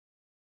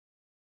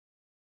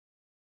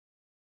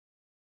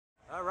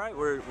All right,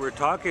 we're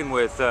talking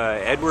with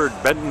Edward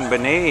Benton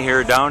Benai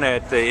here down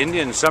at the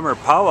Indian Summer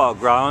Powwow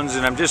Grounds,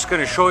 and I'm just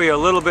going to show you a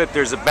little bit.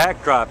 There's a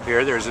backdrop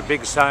here. There's a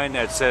big sign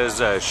that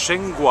says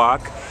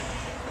Shingwauku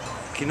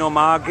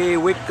University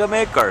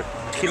or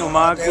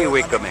Kinomagi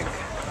Wikamik.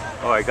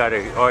 Oh, I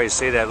gotta always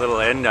say that little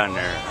end on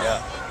there.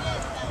 Yeah.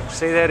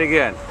 Say that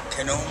again.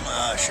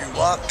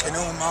 Shingwauku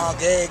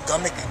Kinomagi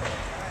Gumik.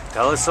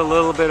 Tell us a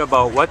little bit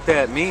about what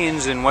that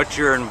means and what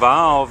you're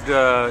involved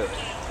at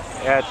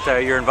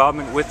your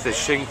involvement with the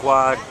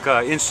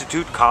Shingwauku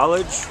Institute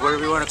College,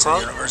 whatever you want to call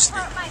it. University.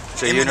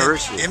 It's a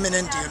university.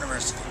 Imminent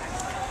university.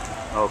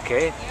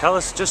 Okay. Tell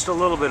us just a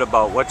little bit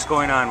about what's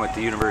going on with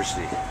the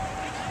university.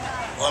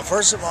 Well,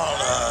 first of all,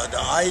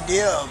 the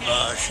idea of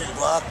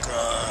Shingwauku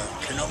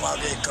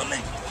Kinomagi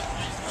coming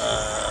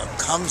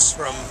comes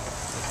from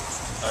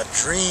a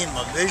dream,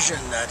 a vision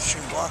that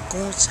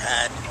Shingwauku's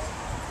had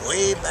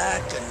way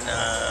back in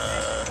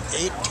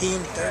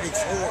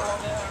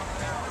 1834.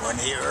 When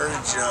he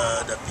urged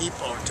the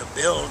people to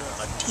build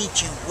a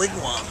teaching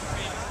wigwam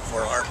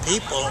for our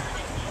people,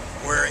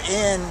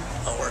 wherein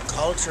our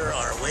culture,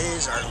 our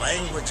ways, our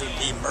language would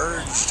be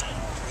merged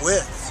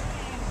with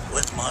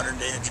modern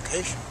day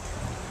education.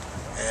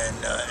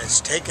 And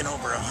it's taken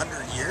over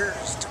 100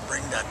 years to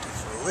bring that to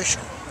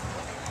fruition.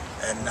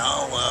 And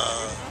now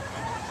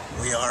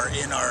we are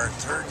in our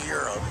third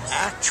year of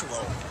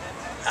actual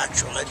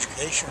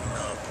education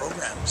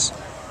programs.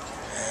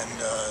 And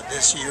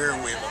this year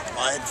we've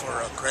applied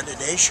for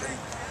accreditation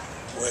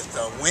with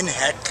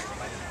WINHEC,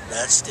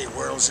 that's the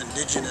World's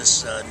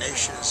Indigenous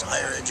Nations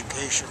Higher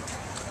Education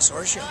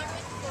Consortium.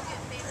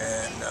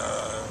 And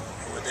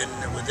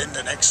within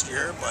the next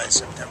year, by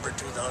September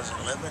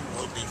 2011,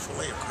 we'll be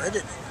fully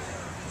accredited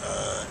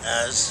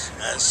as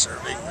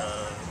serving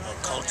a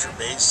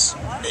culture-based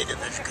Native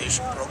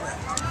education program.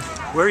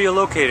 Where are you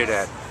located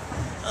at?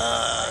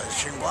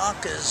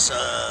 Shingwauku is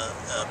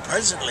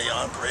presently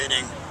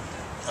operating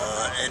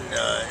in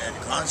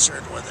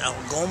concert with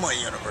Algoma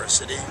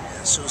University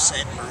in Sault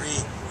Ste.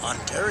 Marie,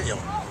 Ontario.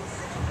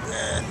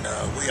 And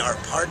we are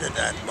part of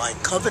that by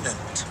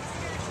covenant,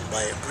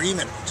 by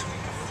agreement.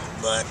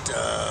 But,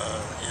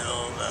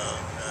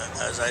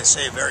 as I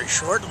say very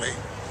shortly,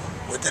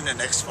 within the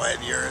next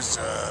 5 years,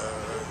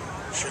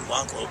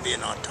 Shingwauku will be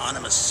an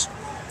autonomous,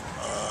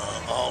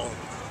 all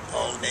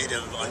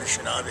Native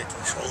Anishinaabe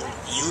controlled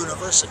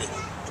university.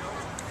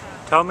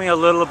 Tell me a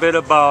little bit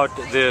about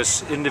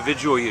this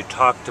individual you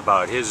talked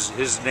about.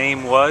 His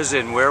name was,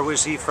 and where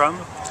was he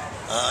from?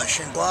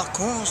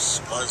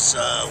 Shingwauku was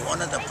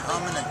one of the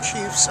prominent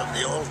chiefs of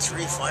the old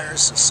Three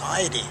Fires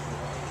Society.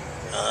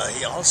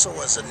 He also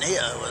was a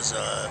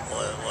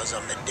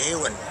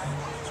Medewan.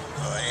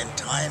 In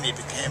time, he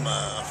became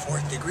a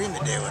fourth degree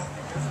Medewan.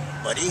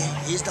 But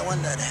he's the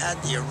one that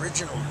had the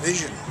original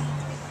vision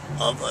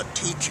of a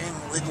teaching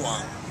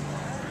wigwam.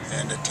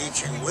 And a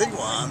teaching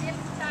wigwam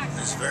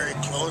is very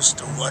close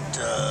to what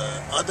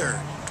other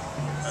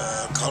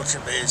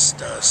culture-based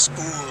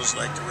schools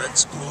like the Red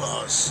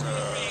Schoolhouse,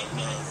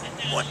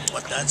 what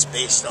that's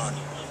based on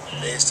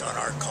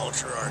our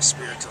culture, our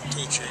spiritual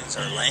teachings,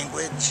 our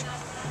language,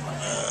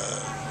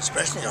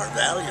 especially our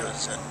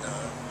values, and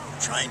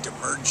trying to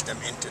merge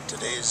them into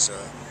today's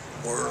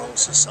world,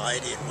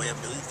 society, and way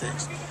of doing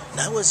things. And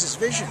that was his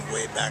vision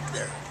way back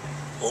there,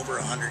 over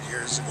 100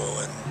 years ago,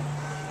 and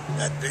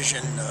that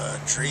vision,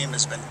 dream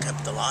has been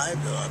kept alive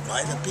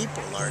by the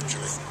people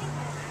largely.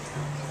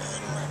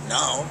 And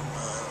now,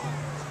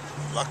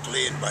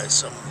 luckily and by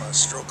some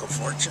stroke of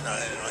fortune, I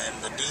am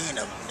the Dean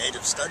of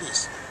Native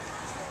Studies.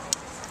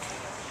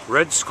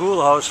 Red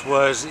Schoolhouse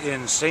was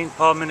in St.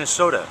 Paul,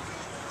 Minnesota.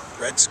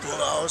 Red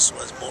Schoolhouse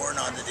was born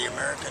out of the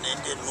American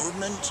Indian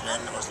movement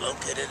and was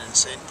located in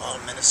St. Paul,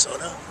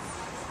 Minnesota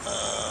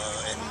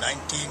in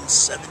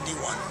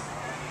 1971.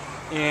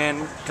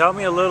 And tell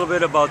me a little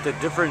bit about the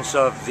difference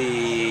of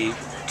the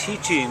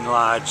teaching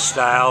lodge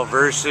style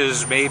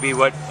versus maybe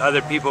what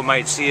other people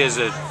might see as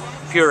a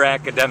pure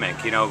academic,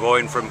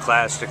 going from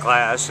class to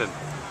class, and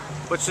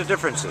what's the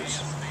differences?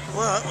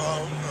 Well,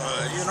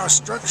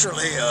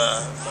 structurally,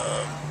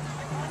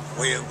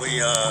 we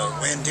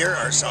endear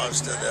ourselves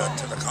to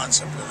the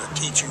concept of the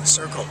teaching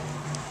circle.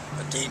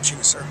 A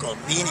teaching circle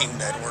meaning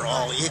that we're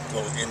all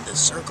equal in this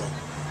circle.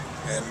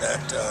 And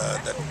that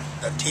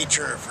the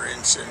teacher, for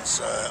instance,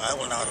 I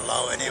will not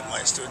allow any of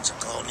my students to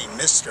call me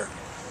Mr.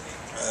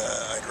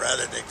 I'd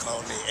rather they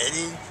call me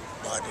Eddie,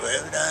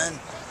 Badwevdan,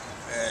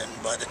 and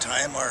by the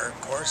time our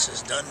course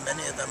is done,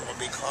 many of them will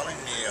be calling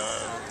me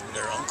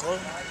their uncle.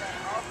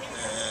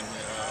 And,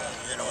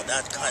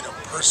 that kind of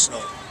person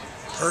to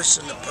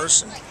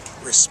person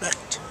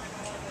respect.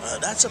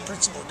 That's a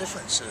principal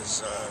difference,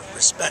 is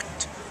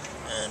respect.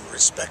 And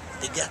respect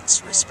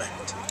begets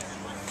respect.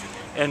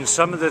 And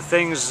some of the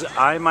things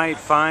I might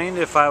find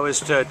if I was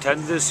to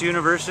attend this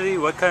university,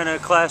 what kind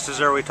of classes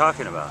are we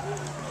talking about?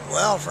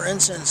 Well, for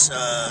instance,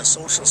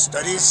 social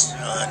studies,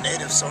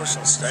 Native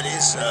social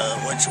studies,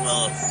 which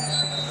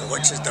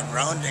is the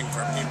grounding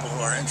for people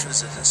who are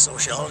interested in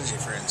sociology,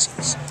 for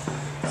instance.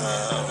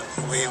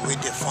 We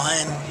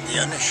define the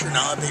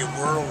Anishinaabe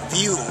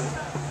worldview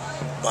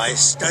by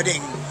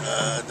studying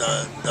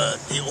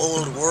the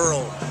old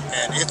world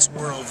and its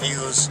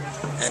worldviews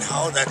and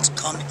how that's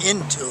come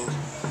into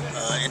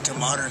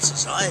modern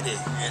society,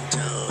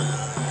 into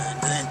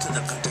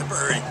the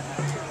contemporary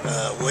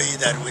way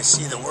that we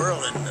see the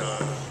world in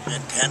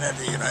Canada,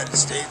 the United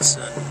States,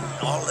 and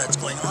all that's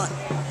going on.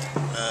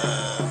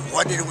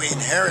 What did we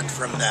inherit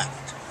from that?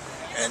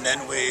 And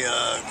then we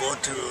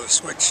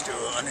switch to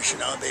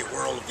Anishinaabe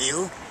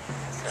worldview,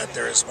 that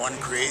there is one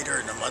creator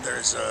and the mother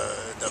is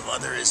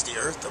the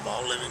earth of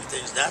all living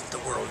things. That's the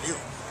worldview.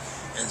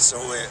 And so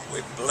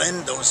we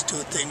blend those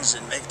two things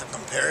and make the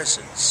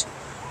comparisons.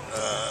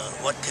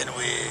 What can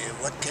we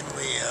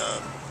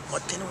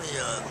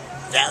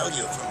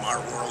value from our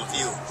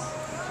worldview?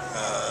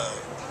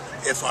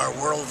 If our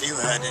worldview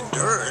had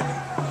endured,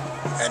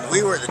 and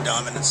we were the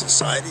dominant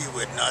society, we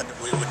would not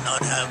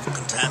have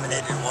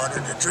contaminated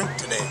water to drink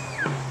today.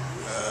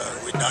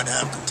 We'd not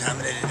have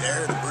contaminated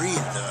air to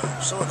breathe.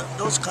 So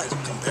those kinds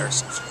of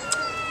comparisons.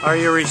 Are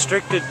you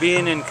restricted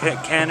being in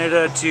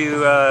Canada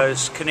to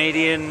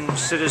Canadian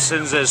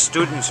citizens as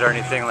students or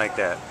anything like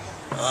that?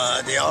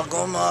 The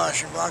Algoma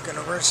Shingwauku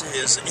University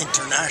is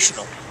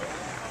international.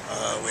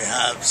 We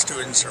have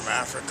students from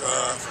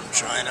Africa, from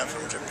China,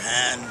 from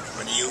Japan,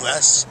 from the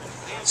U.S.,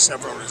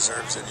 several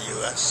reserves in the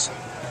U.S.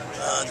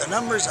 The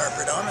numbers are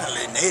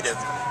predominantly native,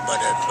 but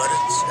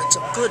it's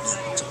a good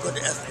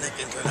ethnic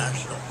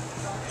international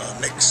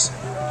mix.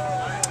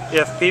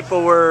 If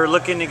people were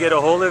looking to get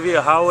a hold of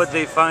you, how would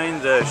they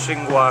find the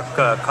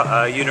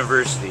Shingwauku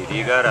University? Do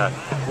you got a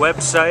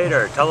website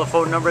or a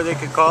telephone number they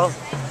could call?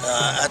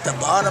 At the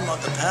bottom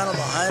of the panel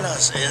behind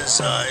us is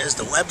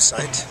the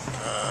website,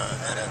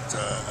 and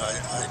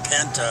I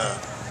can't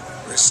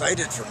recite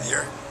it from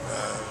here.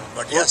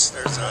 But yes,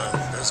 there's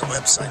a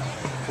website.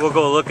 We'll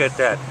go look at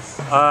that.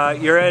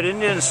 You're at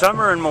Indian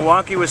Summer in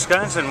Milwaukee,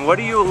 Wisconsin. What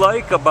do you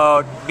like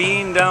about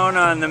being down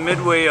on the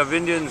midway of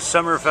Indian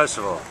Summer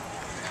Festival?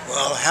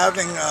 Well,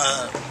 having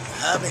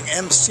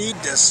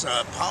emceed this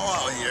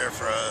powwow here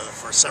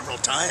for several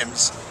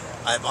times,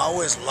 I've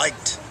always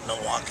liked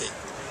Milwaukee.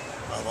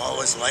 I've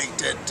always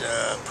liked it,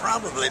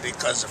 probably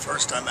because the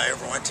first time I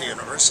ever went to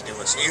university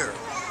was here,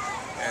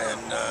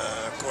 and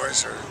of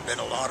course there's been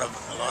a lot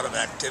of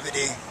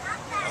activity.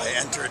 I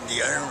entered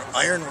the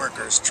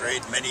ironworkers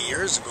trade many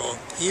years ago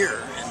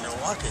here in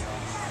Milwaukee,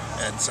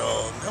 and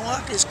so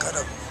Milwaukee's kind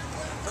of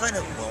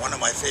one of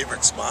my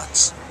favorite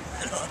spots,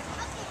 you know.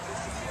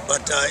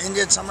 But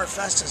Indian Summer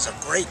Fest is a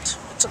great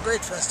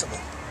festival.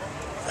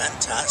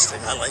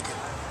 Fantastic, I like it.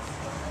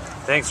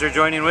 Thanks for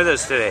joining with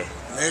us today.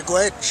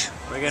 Miigwech.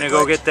 We're gonna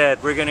go get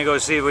that. We're gonna go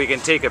see if we can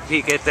take a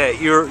peek at that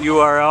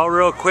URL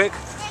real quick.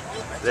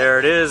 There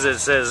it is. It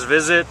says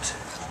visit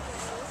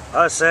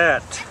us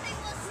at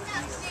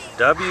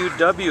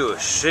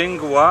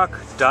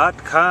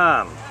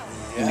www.shingwauku.com.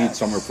 Indian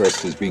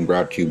Summerfest is being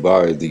brought to you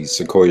by the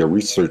Sequoia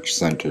Research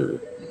Center,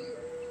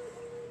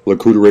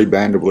 Lakudere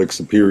Band of Lake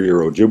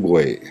Superior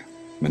Ojibwe,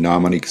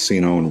 Menominee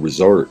Casino and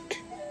Resort,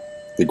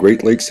 the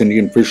Great Lakes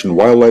Indian Fish and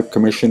Wildlife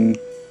Commission,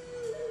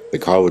 the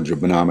College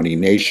of Menominee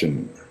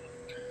Nation,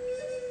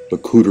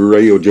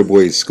 Lakudere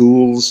Ojibwe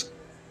Schools,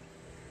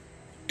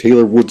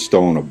 Taylor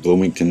Woodstone of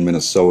Bloomington,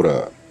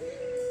 Minnesota,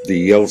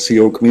 the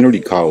LCO Community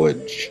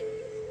College,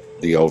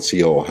 the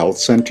LCO Health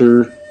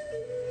Center,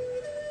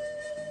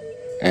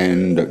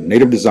 and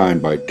Native Design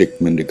by Dick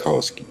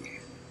Mendikowski.